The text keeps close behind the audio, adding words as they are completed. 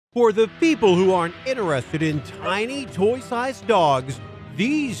For the people who aren't interested in tiny, toy-sized dogs,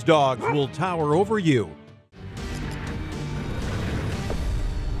 these dogs will tower over you.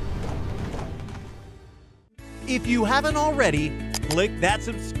 If you haven't already, click that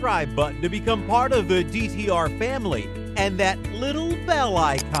subscribe button to become part of the DTR family and that little bell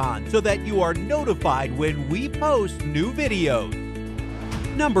icon so that you are notified when we post new videos.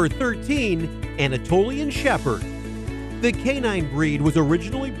 Number 13, Anatolian Shepherd. The canine breed was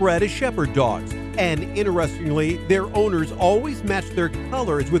originally bred as shepherd dogs, and interestingly, their owners always matched their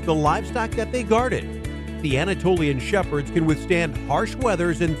colors with the livestock that they guarded. The Anatolian Shepherds can withstand harsh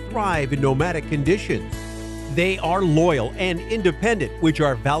weathers and thrive in nomadic conditions. They are loyal and independent, which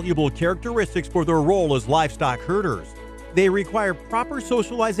are valuable characteristics for their role as livestock herders. They require proper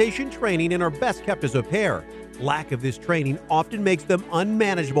socialization training and are best kept as a pair. Lack of this training often makes them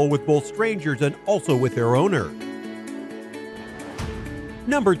unmanageable with both strangers and also with their owner.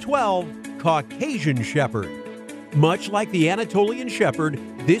 Number 12, Caucasian Shepherd. Much like the Anatolian Shepherd,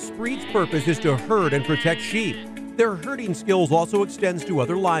 this breed's purpose is to herd and protect sheep. Their herding skills also extends to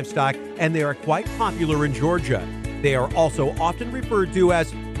other livestock, and they are quite popular in Georgia. They are also often referred to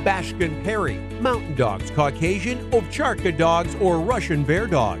as Bashkin Perry, mountain dogs, Caucasian, Ovcharka dogs, or Russian bear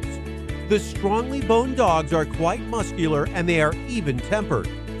dogs. The strongly boned dogs are quite muscular and they are even-tempered.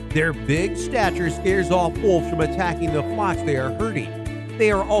 Their big stature scares off wolves from attacking the flocks they are herding. They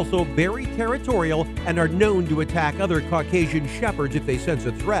are also very territorial and are known to attack other Caucasian shepherds if they sense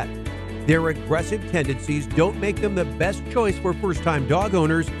a threat. Their aggressive tendencies don't make them the best choice for first-time dog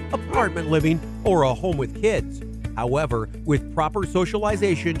owners, apartment living, or a home with kids. However, with proper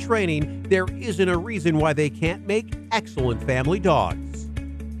socialization training, there isn't a reason why they can't make excellent family dogs.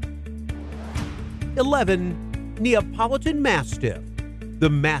 11. Neapolitan Mastiff.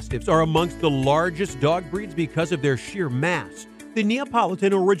 The Mastiffs are amongst the largest dog breeds because of their sheer mass. The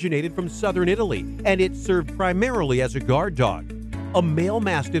Neapolitan originated from southern Italy, and it served primarily as a guard dog. A male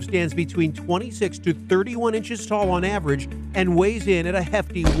Mastiff stands between 26 to 31 inches tall on average and weighs in at a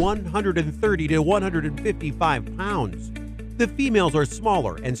hefty 130 to 155 pounds. The females are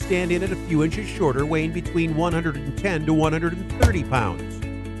smaller and stand in at a few inches shorter, weighing between 110 to 130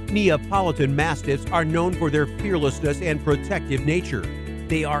 pounds. Neapolitan Mastiffs are known for their fearlessness and protective nature.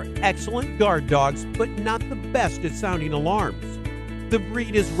 They are excellent guard dogs, but not the best at sounding alarms. The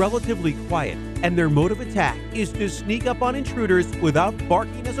breed is relatively quiet, and their mode of attack is to sneak up on intruders without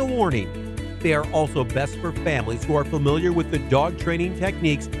barking as a warning. They are also best for families who are familiar with the dog training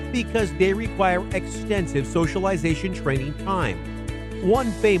techniques because they require extensive socialization training time. One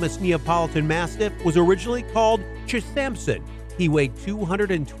famous Neapolitan Mastiff was originally called Samson. He weighed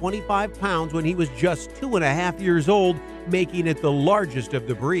 225 pounds when he was just 2.5 years old, making it the largest of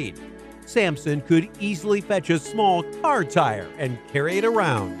the breed. Samson could easily fetch a small car tire and carry it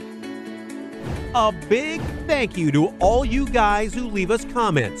around. A big thank you to all you guys who leave us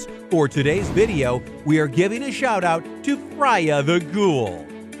comments. For today's video, we are giving a shout out to Freya the Ghoul.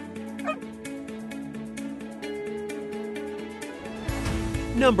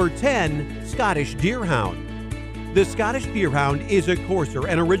 Number 10, Scottish Deerhound. The Scottish Deerhound is a courser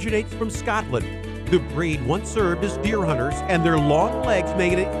and originates from Scotland. The breed once served as deer hunters, and their long legs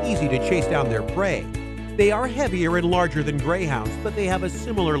make it easy to chase down their prey. They are heavier and larger than greyhounds, but they have a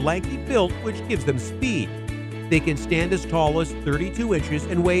similar lanky build which gives them speed. They can stand as tall as 32 inches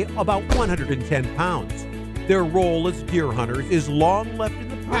and weigh about 110 pounds. Their role as deer hunters is long left in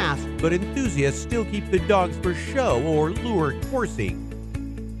the past, but enthusiasts still keep the dogs for show or lure coursing.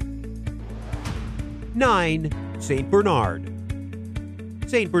 9. Saint Bernard.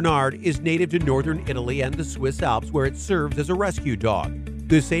 Saint Bernard is native to northern Italy and the Swiss Alps, where it serves as a rescue dog.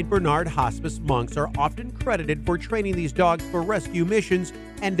 The Saint Bernard hospice monks are often credited for training these dogs for rescue missions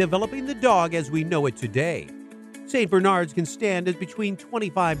and developing the dog as we know it today. Saint Bernards can stand at between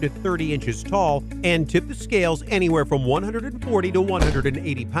 25 to 30 inches tall and tip the scales anywhere from 140 to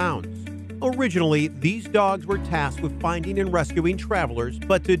 180 pounds. Originally, these dogs were tasked with finding and rescuing travelers,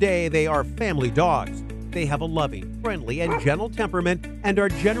 but today they are family dogs. They have a loving, friendly, and gentle temperament and are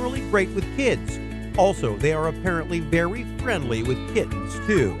generally great with kids. Also, they are apparently very friendly with kittens,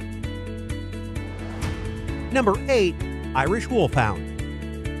 too. Number 8, Irish Wolfhound.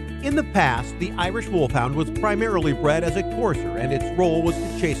 In the past, the Irish Wolfhound was primarily bred as a courser, and its role was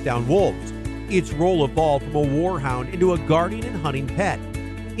to chase down wolves. Its role evolved from a warhound into a guarding and hunting pet.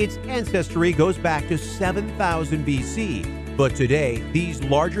 Its ancestry goes back to 7000 BC. But today, these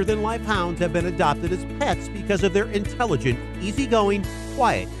larger-than-life hounds have been adopted as pets because of their intelligent, easygoing,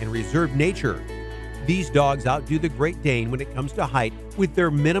 quiet, and reserved nature. These dogs outdo the Great Dane when it comes to height, with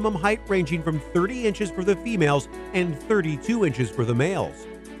their minimum height ranging from 30 inches for the females and 32 inches for the males.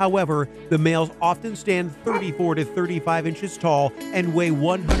 However, the males often stand 34 to 35 inches tall and weigh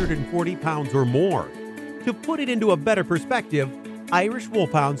 140 pounds or more. To put it into a better perspective, Irish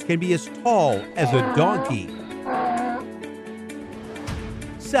Wolfhounds can be as tall as a donkey.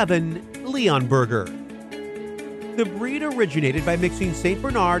 7. Leonberger. The breed originated by mixing St.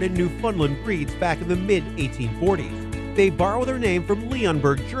 Bernard and Newfoundland breeds back in the mid-1840s. They borrow their name from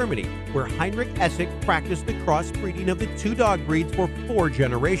Leonberg, Germany, where Heinrich Essig practiced the crossbreeding of the two dog breeds for 4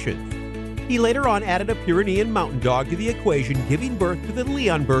 generations. He later on added a Pyrenean mountain dog to the equation, giving birth to the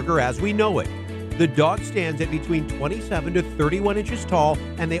Leonberger as we know it. The dog stands at between 27 to 31 inches tall,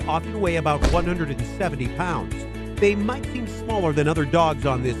 and they often weigh about 170 pounds. They might seem smaller than other dogs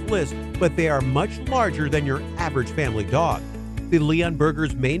on this list, but they are much larger than your average family dog. The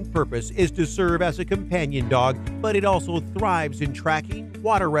Leonberger's main purpose is to serve as a companion dog, but it also thrives in tracking,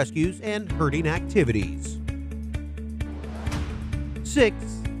 water rescues, and herding activities. 6.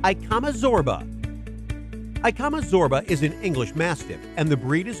 Aicama Zorba. Aicama Zorba is an English Mastiff, and the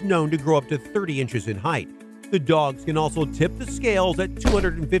breed is known to grow up to 30 inches in height. The dogs can also tip the scales at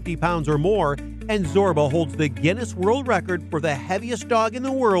 250 pounds or more, and Zorba holds the Guinness World Record for the heaviest dog in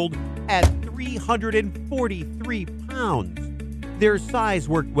the world at 343 pounds. Their size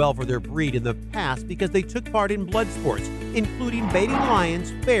worked well for their breed in the past because they took part in blood sports, including baiting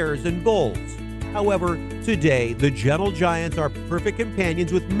lions, bears, and bulls. However, today, the gentle giants are perfect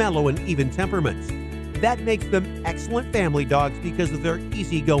companions with mellow and even temperaments. That makes them excellent family dogs because of their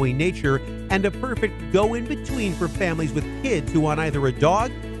easygoing nature and a perfect go-in-between for families with kids who want either a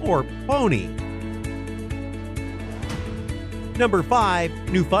dog or pony. Number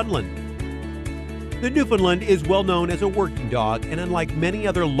 5. Newfoundland. The Newfoundland is well known as a working dog, and unlike many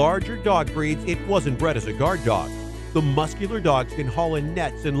other larger dog breeds, it wasn't bred as a guard dog. The muscular dogs can haul in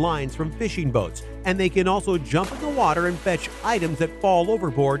nets and lines from fishing boats, and they can also jump in the water and fetch items that fall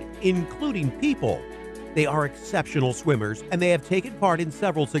overboard, including people. They are exceptional swimmers, and they have taken part in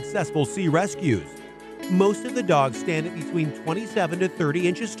several successful sea rescues. Most of the dogs stand at between 27 to 30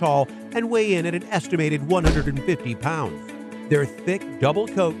 inches tall and weigh in at an estimated 150 pounds. Their thick double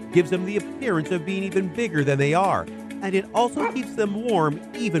coat gives them the appearance of being even bigger than they are, and it also keeps them warm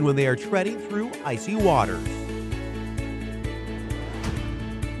even when they are treading through icy waters.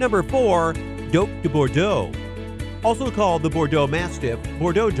 Number 4. Dogue de Bordeaux. Also called the Bordeaux Mastiff,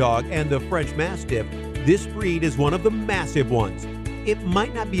 Bordeaux Dog, and the French Mastiff, this breed is one of the massive ones. It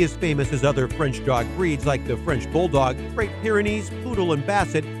might not be as famous as other French dog breeds like the French Bulldog, Great Pyrenees, Poodle, and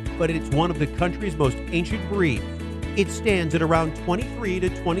Basset, but it's one of the country's most ancient breeds. It stands at around 23 to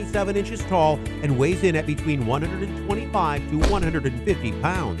 27 inches tall and weighs in at between 125 to 150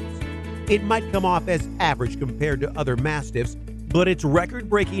 pounds. It might come off as average compared to other Mastiffs, but its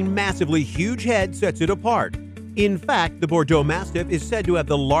record-breaking, massively huge head sets it apart. In fact, the Bordeaux Mastiff is said to have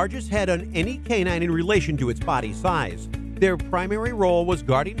the largest head on any canine in relation to its body size. Their primary role was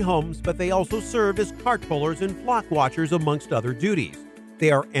guarding homes, but they also served as cart pullers and flock watchers amongst other duties. They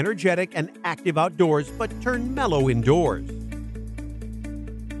are energetic and active outdoors, but turn mellow indoors.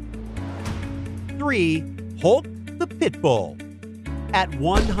 3. Hulk the Pit Bull. At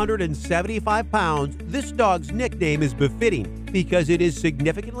 175 pounds, this dog's nickname is befitting because it is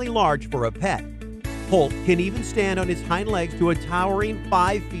significantly large for a pet. Hulk can even stand on his hind legs to a towering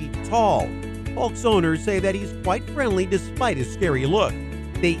 5 feet tall. Hulk's owners say that he's quite friendly despite his scary look.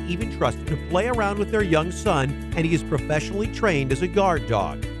 They even trust him to play around with their young son, and he is professionally trained as a guard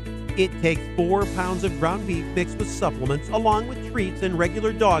dog. It takes 4 pounds of ground beef mixed with supplements, along with treats and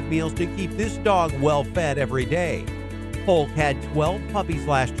regular dog meals to keep this dog well fed every day. Hulk had 12 puppies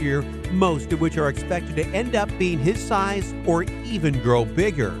last year, most of which are expected to end up being his size or even grow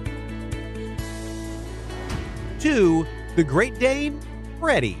bigger. 2. The Great Dane,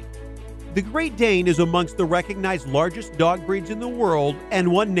 Freddie. The Great Dane is amongst the recognized largest dog breeds in the world,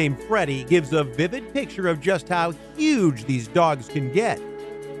 and one named Freddie gives a vivid picture of just how huge these dogs can get.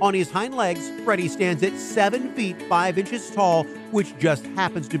 On his hind legs, Freddie stands at 7 feet 5 inches tall, which just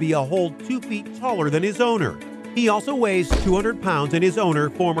happens to be a whole 2 feet taller than his owner. He also weighs 200 pounds, and his owner,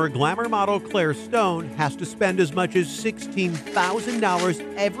 former glamour model Claire Stone, has to spend as much as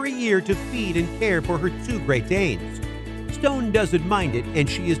 $16,000 every year to feed and care for her 2 Great Danes. Stone doesn't mind it, and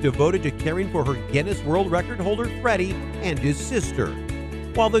she is devoted to caring for her Guinness World Record holder Freddie and his sister.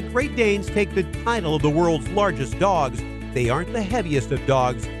 While the Great Danes take the title of the world's largest dogs, they aren't the heaviest of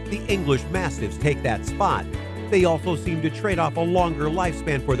dogs. The English Mastiffs take that spot. They also seem to trade off a longer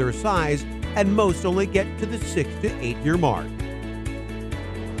lifespan for their size, and most only get to the 6 to 8 year mark.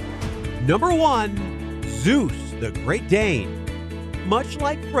 Number 1. Zeus, the Great Dane. Much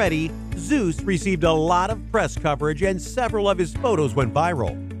like Freddie, Zeus received a lot of press coverage and several of his photos went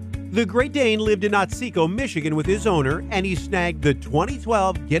viral. The Great Dane lived in Otsego, Michigan with his owner, and he snagged the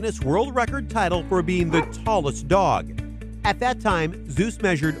 2012 Guinness World Record title for being the tallest dog. At that time, Zeus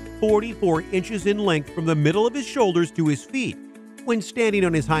measured 44 inches in length from the middle of his shoulders to his feet. When standing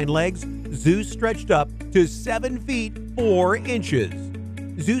on his hind legs, Zeus stretched up to 7 feet 4 inches.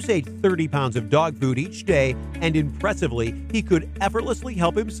 Zeus ate 30 pounds of dog food each day, and impressively, he could effortlessly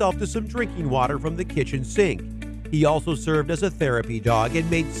help himself to some drinking water from the kitchen sink. He also served as a therapy dog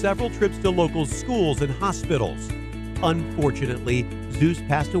and made several trips to local schools and hospitals. Unfortunately, Zeus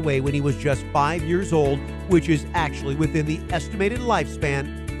passed away when he was just 5 years old, which is actually within the estimated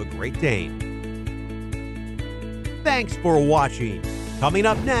lifespan of a Great Dane. Thanks for watching. Coming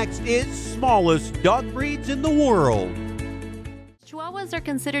up next is smallest dog breeds in the world. Chihuahuas are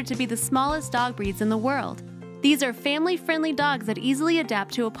considered to be the smallest dog breeds in the world. These are family-friendly dogs that easily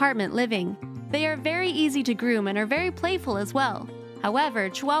adapt to apartment living. They are very easy to groom and are very playful as well. However,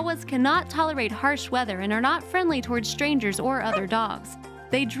 Chihuahuas cannot tolerate harsh weather and are not friendly towards strangers or other dogs.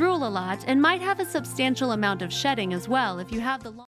 They drool a lot and might have a substantial amount of shedding as well if you have the